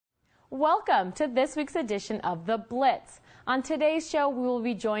Welcome to this week's edition of The Blitz. On today's show, we will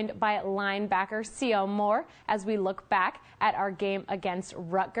be joined by linebacker C.O. Moore as we look back at our game against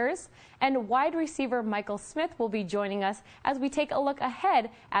Rutgers. And wide receiver Michael Smith will be joining us as we take a look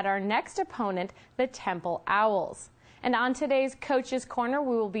ahead at our next opponent, the Temple Owls. And on today's Coach's Corner,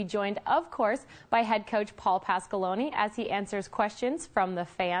 we will be joined, of course, by head coach Paul Pasqualoni as he answers questions from the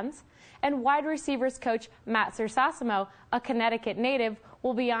fans. And wide receivers coach Matt Sersasimo, a Connecticut native,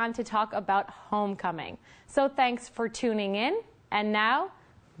 will be on to talk about homecoming. So thanks for tuning in. And now,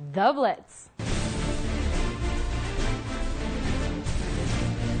 The Blitz.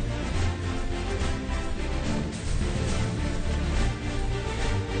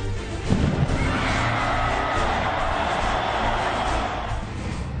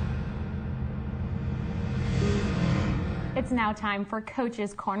 It's now time for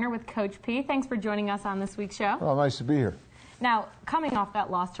Coach's Corner with Coach P. Thanks for joining us on this week's show. Well, nice to be here. Now, coming off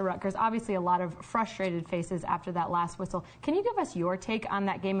that loss to Rutgers, obviously a lot of frustrated faces after that last whistle. Can you give us your take on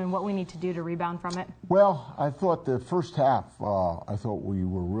that game and what we need to do to rebound from it? Well, I thought the first half, I thought we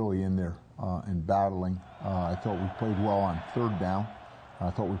were really in there and battling. I thought we played well on third down. I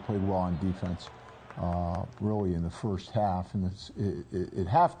thought we played well on defense, really in the first half. And at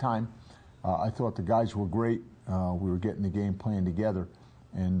halftime, I thought the guys were great. We were getting the game plan together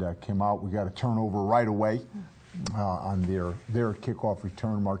and came out. We got a turnover right away. On their kickoff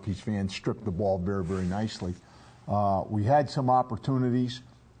return. Marquise Van stripped the ball very, very nicely. We had some opportunities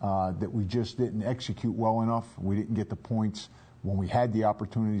that we just didn't execute well enough. We didn't get the points when we had the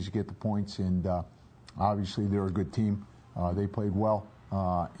opportunities to get the points, and obviously they're a good team. They played well,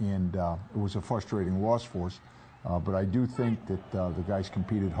 and it was a frustrating loss for us. But I do think that the guys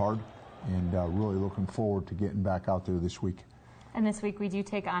competed hard, and really looking forward to getting back out there this week. And this week we do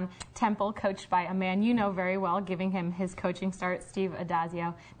take on Temple, coached by a man you know very well, giving him his coaching start, Steve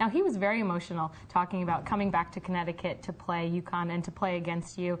Addazio. Now, he was very emotional talking about coming back to Connecticut to play UConn and to play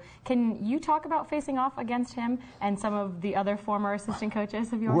against you. Can you talk about facing off against him and some of the other former assistant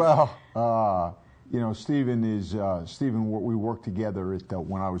coaches of yours? Well, you know, Stephen, we worked together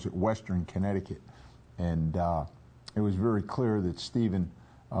when I was at Western Connecticut. And it was very clear that Stephen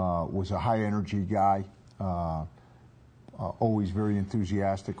was a high-energy guy. Always very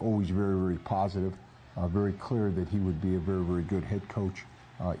enthusiastic, always very, very positive, very clear that he would be a very, very good head coach.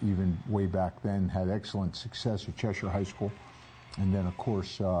 Even way back then, had excellent success at Cheshire High School, and then, of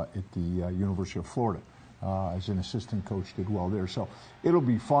course, at the University of Florida as an assistant coach, did well there. So it'll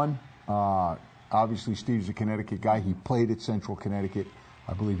be fun. Obviously, Steve's a Connecticut guy. He played at Central Connecticut.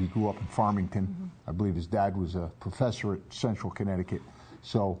 I believe he grew up in Farmington. Mm-hmm. I believe his dad was a professor at Central Connecticut.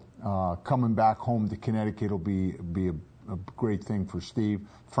 So coming back home to Connecticut will be a great thing for Steve.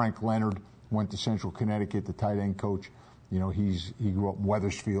 Frank Leonard went to Central Connecticut, the tight end coach. You know, he grew up in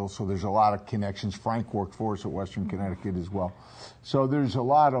Wethersfield, so there's a lot of connections. Frank worked for us at Western Connecticut as well. So there's a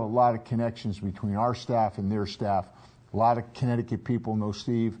lot of connections between our staff and their staff. A lot of Connecticut people know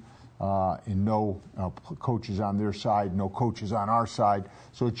Steve, and know coaches on their side, no coaches on our side.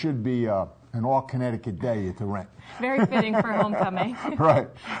 So it should be an all-Connecticut day at the rent. Very fitting for homecoming. Right.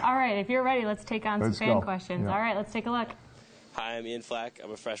 All right, if you're ready, let's take on some fan questions. Yeah. All right, let's take a look. Hi, I'm Ian Flack.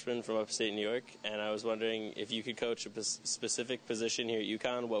 I'm a freshman from upstate New York, and I was wondering if you could coach a specific position here at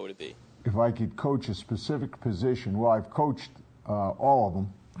UConn, what would it be? If I could coach a specific position, well, I've coached all of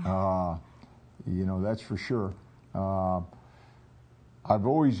them. You know, that's for sure. I've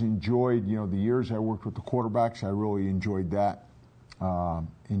always enjoyed, you know, the years I worked with the quarterbacks. I really enjoyed that.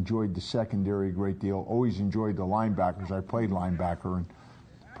 Enjoyed the secondary a great deal. Always enjoyed the linebackers. I played linebacker and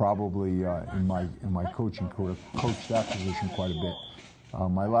probably in my coaching career coached that position quite a bit.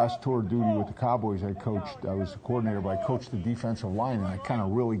 My last tour of duty with the Cowboys, I was the coordinator, but I coached the defensive line, and I kind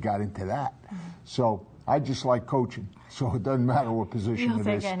of really got into that. So I just like coaching. So it doesn't matter what position You'll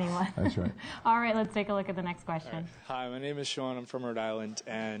take anyone. That's right. All right, let's take a look at the next question. Right. Hi, my name is Sean. I'm from Rhode Island,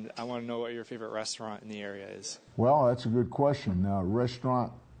 and I want to know what your favorite restaurant in the area is. Well, that's a good question.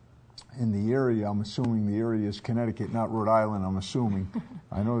 Restaurant in the area, I'm assuming the area is Connecticut, not Rhode Island, I'm assuming.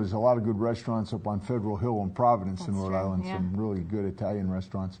 I know there's a lot of good restaurants up on Federal Hill in Providence in Rhode Island, yeah. Some really good Italian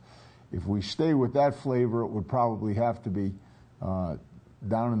restaurants. If we stay with that flavor, it would probably have to be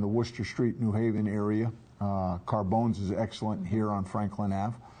down in the Worcester Street, New Haven area. Carbone's is excellent here on Franklin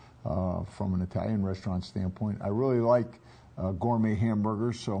Ave from an Italian restaurant standpoint. I really like gourmet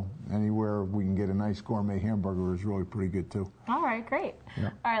hamburgers, so anywhere we can get a nice gourmet hamburger is really pretty good too. All right, great. Yeah.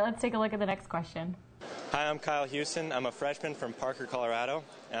 All right, let's take a look at the next question. Hi, I'm Kyle Houston. I'm a freshman from Parker, Colorado,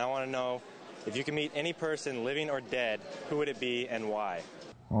 and I want to know if you could meet any person, living or dead, who would it be and why?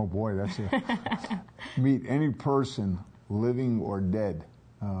 Oh boy, that's it. Meet any person, living or dead.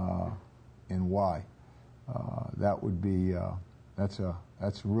 and why? That would be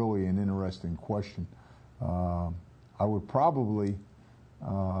that's really an interesting question. I would probably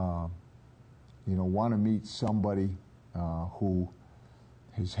want to meet somebody who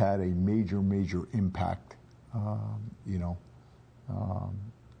has had a major impact on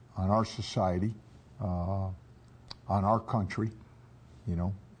our society, on our country,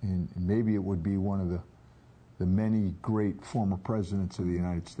 and maybe it would be one of the many great former presidents of the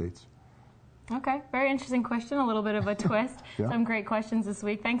United States. Okay, very interesting question, a little bit of a twist. Yeah. Some great questions this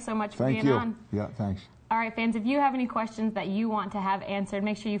week. Thanks so much for being on. Yeah, thanks. All right, fans, if you have any questions that you want to have answered,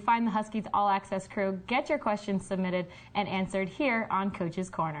 make sure you find the Huskies All-Access crew, get your questions submitted and answered here on Coach's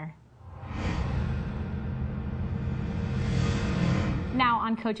Corner. Now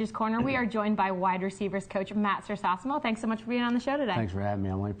on Coach's Corner, we are joined by wide receivers coach Matt Sersosimo. Thanks so much for being on the show today. Thanks for having me,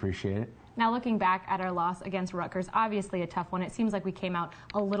 Emily. Appreciate it. Now looking back at our loss against Rutgers, obviously a tough one. It seems like we came out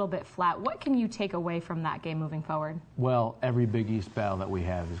a little bit flat. What can you take away from that game moving forward? Well, every Big East battle that we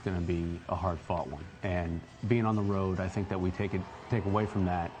have is going to be a hard-fought one. And being on the road, I think that we take away from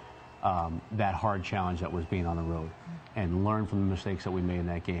that that hard challenge that was being on the road and learn from the mistakes that we made in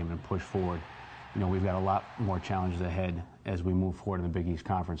that game and push forward. We've got a lot more challenges ahead as we move forward in the Big East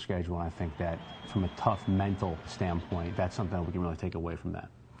Conference schedule, and I think that from a tough mental standpoint, that's something that we can really take away from that.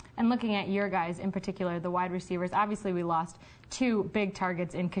 And looking at your guys in particular, the wide receivers, obviously we lost two big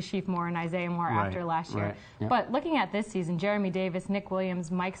targets in Kashif Moore and Isaiah Moore after last year. Right, yeah. But looking at this season, Jeremy Davis, Nick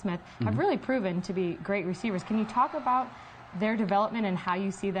Williams, Mike Smith have really proven to be great receivers. Can you talk about their development and how you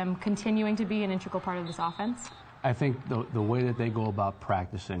see them continuing to be an integral part of this offense? I think the way that they go about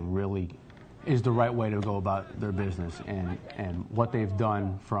practicing really is the right way to go about their business, and what they've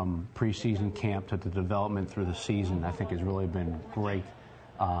done from preseason camp to the development through the season, I think has really been great.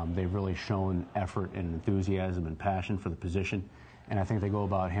 They've really shown effort and enthusiasm and passion for the position, and I think they go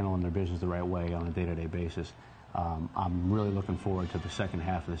about handling their business the right way on a day-to-day basis. I'm really looking forward to the second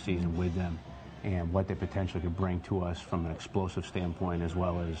half of the season with them and what they potentially could bring to us from an explosive standpoint, as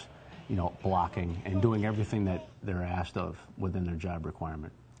well as blocking and doing everything that they're asked of within their job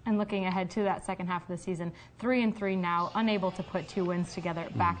requirement. And looking ahead to that second half of the season, 3-3 now, unable to put two wins together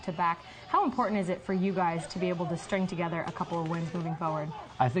back to back. How important is it for you guys to be able to string together a couple of wins moving forward?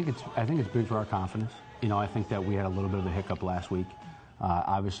 I think it's big for our confidence. I think that we had a little bit of a hiccup last week.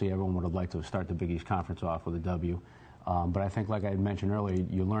 Obviously, everyone would have liked to start the Big East Conference off with a W. But I think, like I had mentioned earlier,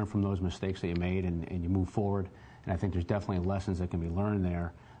 you learn from those mistakes that you made and you move forward. And I think there's definitely lessons that can be learned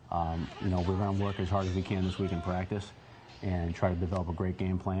there. We're going to work as hard as we can this week in practice and try to develop a great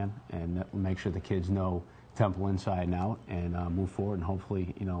game plan and make sure the kids know Temple inside and out and move forward, and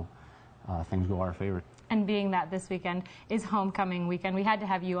hopefully, things go our favor. And being that this weekend is homecoming weekend, we had to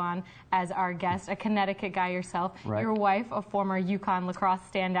have you on as our guest, a Connecticut guy yourself. Right. Your wife, a former UConn lacrosse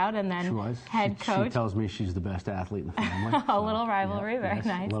standout, and then head coach. She tells me she's the best athlete in the family. A little rivalry, very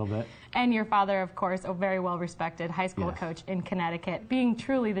nice. A little bit. And your father, of course, a very well-respected high school coach in Connecticut, being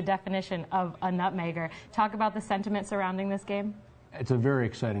truly the definition of a nutmegger. Talk about the sentiment surrounding this game. It's a very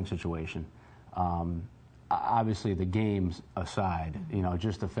exciting situation. Obviously, the games aside,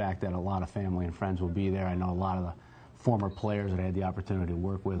 just the fact that a lot of family and friends will be there. I know a lot of the former players that I had the opportunity to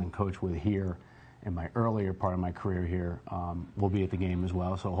work with and coach with here in my earlier part of my career here will be at the game as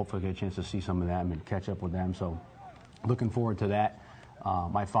well. So hopefully I get a chance to see some of them and catch up with them. So looking forward to that.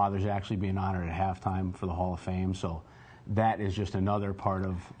 My father's actually being honored at halftime for the Hall of Fame. So that is just another part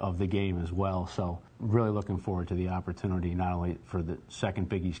of the game as well. So really looking forward to the opportunity, not only for the second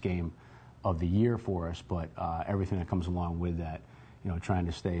Big East game of the year for us, but everything that comes along with that, trying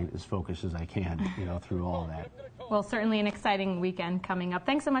to stay as focused as I can, through all of that. Well, certainly an exciting weekend coming up.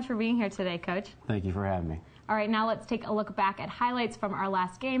 Thanks so much for being here today, Coach. Thank you for having me. All right, now let's take a look back at highlights from our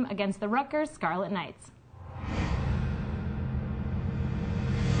last game against the Rutgers Scarlet Knights.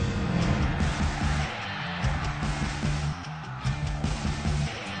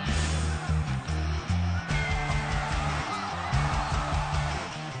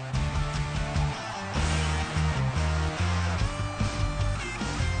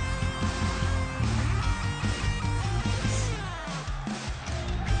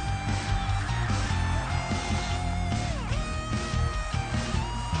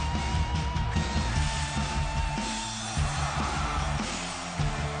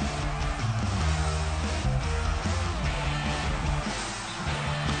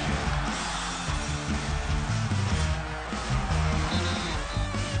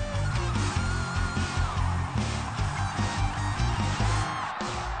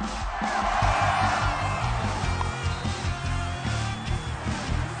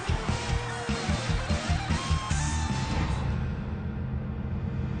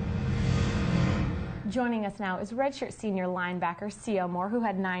 Joining us now is redshirt senior linebacker C.O. Moore, who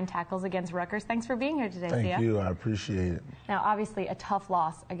had 9 tackles against Rutgers. Thanks for being here today, C.O. Thank you. I appreciate it. Now, obviously, a tough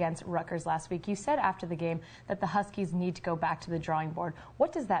loss against Rutgers last week. You said after the game that the Huskies need to go back to the drawing board.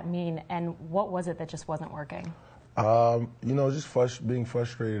 What does that mean, and what was it that just wasn't working? Just being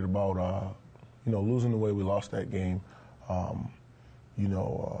frustrated about, losing the way we lost that game. There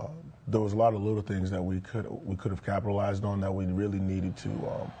was a lot of little things that we could have capitalized on that we really needed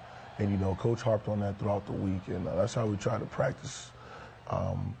to. Coach harped on that throughout the week, and that's how we try to practice.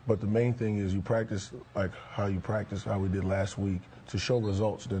 But the main thing is you practice like how we did last week to show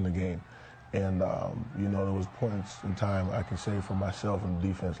results during the game. And, there was points in time I can say for myself and the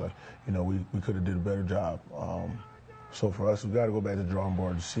defense, we could have did a better job. So for us, we've got to go back to the drawing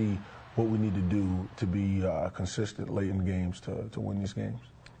board and see what we need to do to be consistent late in the games to win these games.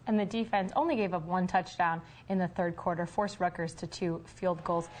 And the defense only gave up 1 touchdown in the third quarter, forced Rutgers to 2 field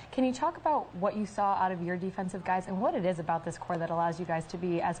goals. Can you talk about what you saw out of your defensive guys and what it is about this core that allows you guys to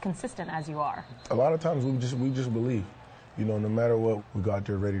be as consistent as you are? A lot of times we just believe. No matter what, we go out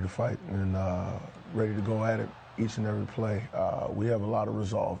there ready to fight and ready to go at it each and every play. We have a lot of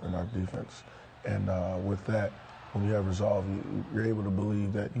resolve in our defense. And with that, when you have resolve, you're able to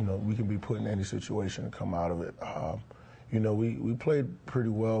believe that, we can be put in any situation and come out of it. We played pretty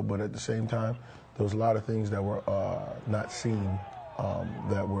well, but at the same time, there was a lot of things that were not seen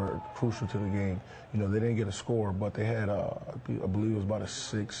that were crucial to the game. They didn't get a score, but they had, I believe it was about a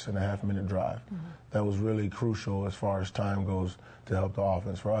 6.5-minute drive. Mm-hmm. That was really crucial as far as time goes to help the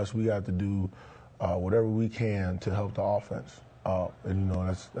offense. For us, we got to do whatever we can to help the offense.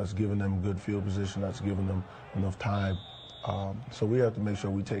 That's giving them good field position. That's giving them enough time. So we have to make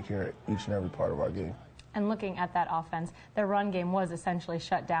sure we take care of each and every part of our game. And looking at that offense, their run game was essentially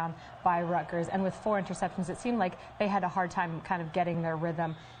shut down by Rutgers. And with 4 interceptions, it seemed like they had a hard time kind of getting their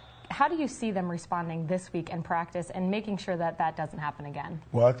rhythm. How do you see them responding this week in practice and making sure that that doesn't happen again?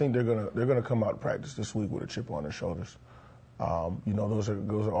 Well, I think they're gonna come out to practice this week with a chip on their shoulders. Those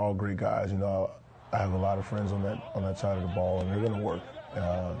are all great guys. I have a lot of friends on that side of the ball, and they're gonna work.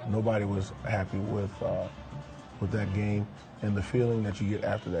 Nobody was happy with that game and the feeling that you get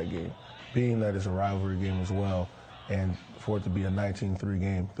after that game. Being that it's a rivalry game as well, and for it to be a 19-3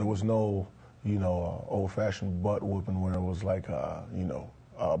 game, there was no, old-fashioned butt whooping where it was like, a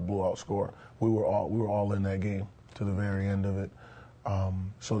blowout score. We were all in that game to the very end of it.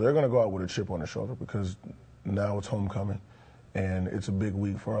 So they're going to go out with a chip on their shoulder because now it's homecoming, and it's a big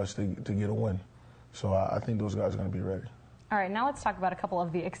week for us to get a win. So I think those guys are going to be ready. All right, now let's talk about a couple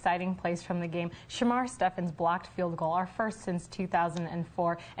of the exciting plays from the game. Shamar Steffen's blocked field goal, our first since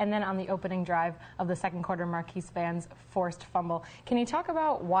 2004, and then on the opening drive of the second quarter, Marquise Van's forced fumble. Can you talk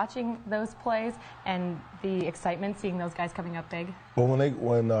about watching those plays and the excitement seeing those guys coming up big? Well,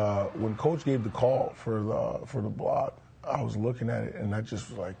 when Coach gave the call for the block, I was looking at it and I just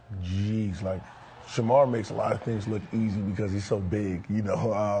was like, geez, like Shamar makes a lot of things look easy because he's so big,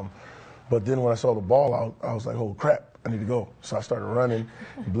 But then when I saw the ball out, I was like, oh crap. I need to go. So I started running.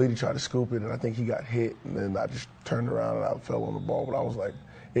 Bleedy tried to scoop it, and I think he got hit. And then I just turned around and I fell on the ball. But I was like,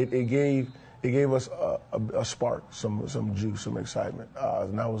 it gave us a spark, some juice, some excitement,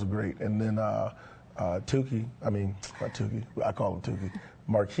 and that was great. And then Tukey, not Tukey, I call him Tukey,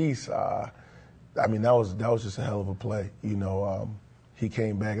 Marquise. That was just a hell of a play. He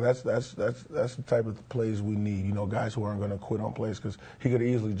came back. That's the type of plays we need. Guys who aren't going to quit on plays because he could have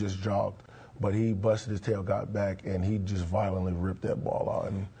easily just jogged. But he busted his tail, got back, and he just violently ripped that ball out.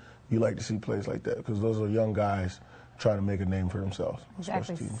 And you like to see plays like that because those are young guys trying to make a name for themselves.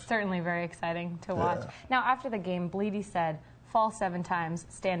 Exactly. Certainly very exciting to watch. Yeah. Now, after the game, Bleedy said, fall 7 times,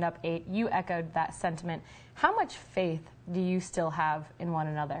 stand up 8. You echoed that sentiment. How much faith do you still have in one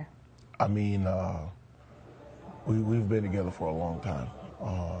another? We've been together for a long time.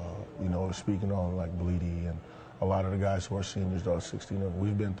 Speaking on like Bleedy and a lot of the guys who are seniors, those 16,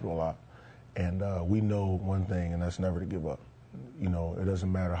 we've been through a lot. And we know one thing, and that's never to give up. It doesn't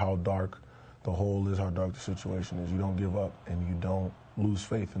matter how dark the hole is, how dark the situation is. You don't give up, and you don't lose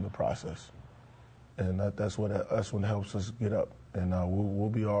faith in the process. And that's what helps us get up. And we'll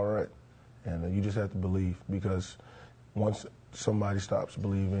be all right. And you just have to believe, because once somebody stops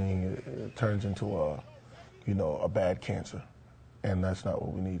believing, it turns into a bad cancer. And that's not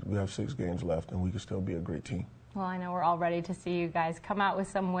what we need. We have 6 games left, and we can still be a great team. Well, I know we're all ready to see you guys come out with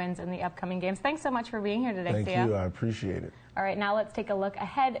some wins in the upcoming games. Thanks so much for being here today, Thank you. I appreciate it. All right, now let's take a look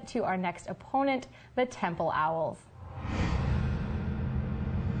ahead to our next opponent, the Temple Owls.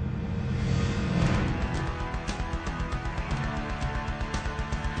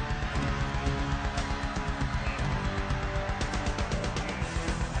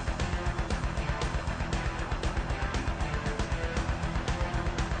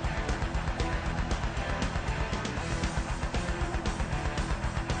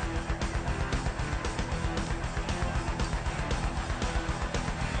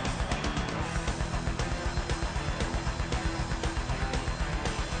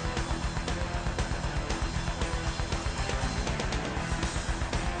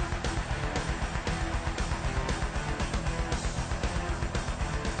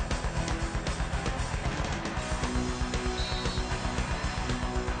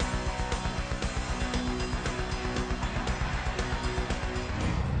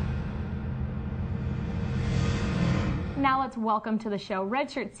 let's welcome to the show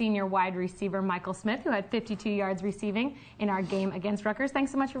redshirt senior wide receiver Michael Smith, who had 52 yards receiving in our game against Rutgers.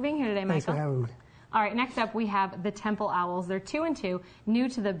 Thanks so much for being here today, Michael. Thanks for having me. All right, next up we have the Temple Owls. They're 2-2, new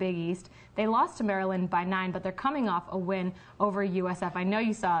to the Big East. They lost to Maryland by 9, but they're coming off a win over USF. I know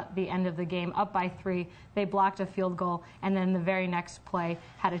you saw the end of the game, up by 3. They blocked a field goal, and then the very next play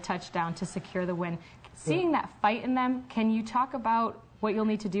had a touchdown to secure the win. Seeing that fight in them, can you talk about what you'll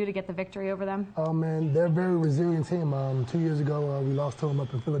need to do to get the victory over them? Oh man, they're a very resilient team. 2 years ago, we lost to them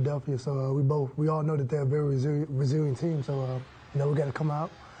up in Philadelphia, so we all know that they're a very resilient team. So we got to come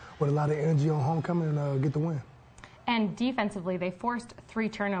out with a lot of energy on homecoming and get the win. And defensively, they forced 3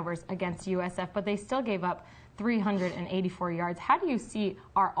 turnovers against USF, but they still gave up 384 yards. How do you see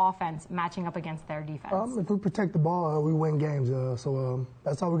our offense matching up against their defense? If we protect the ball, we win games. So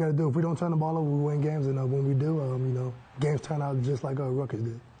that's all we got to do. If we don't turn the ball over, we win games. And when we do, games turn out just like Rutgers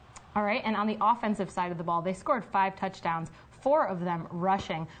did. All right, and on the offensive side of the ball, they scored 5 touchdowns, 4 of them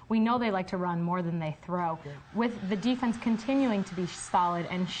rushing. We know they like to run more than they throw. Yeah. With the defense continuing to be solid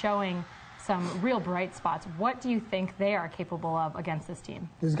and showing some real bright spots, what do you think they are capable of against this team?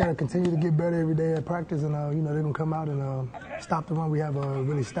 Just got to continue to get better every day at practice, and they're going to come out and stop the run. We have a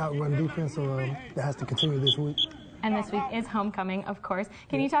really stout run defense, so that has to continue this week. And this week is homecoming, of course.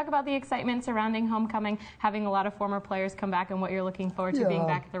 Can you talk about the excitement surrounding homecoming, having a lot of former players come back, and what you're looking forward to being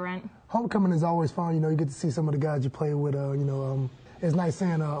back at the Rent? Homecoming is always fun. You get to see some of the guys you play with. It's nice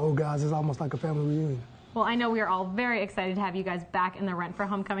seeing old guys. It's almost like a family reunion. Well, I know we are all very excited to have you guys back in the Rent for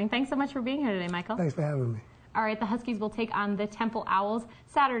homecoming. Thanks so much for being here today, Michael. Thanks for having me. All right, the Huskies will take on the Temple Owls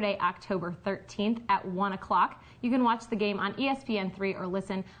Saturday, October 13th at 1 o'clock. You can watch the game on ESPN3 or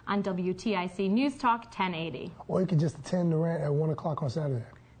listen on WTIC News Talk 1080. Or you can just attend the Rent at 1 o'clock on Saturday.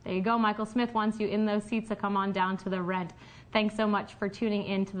 There you go. Michael Smith wants you in those seats, so come on down to the Rent. Thanks so much for tuning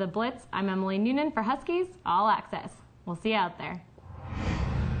in to the Blitz. I'm Emily Noonan for Huskies All Access. We'll see you out there.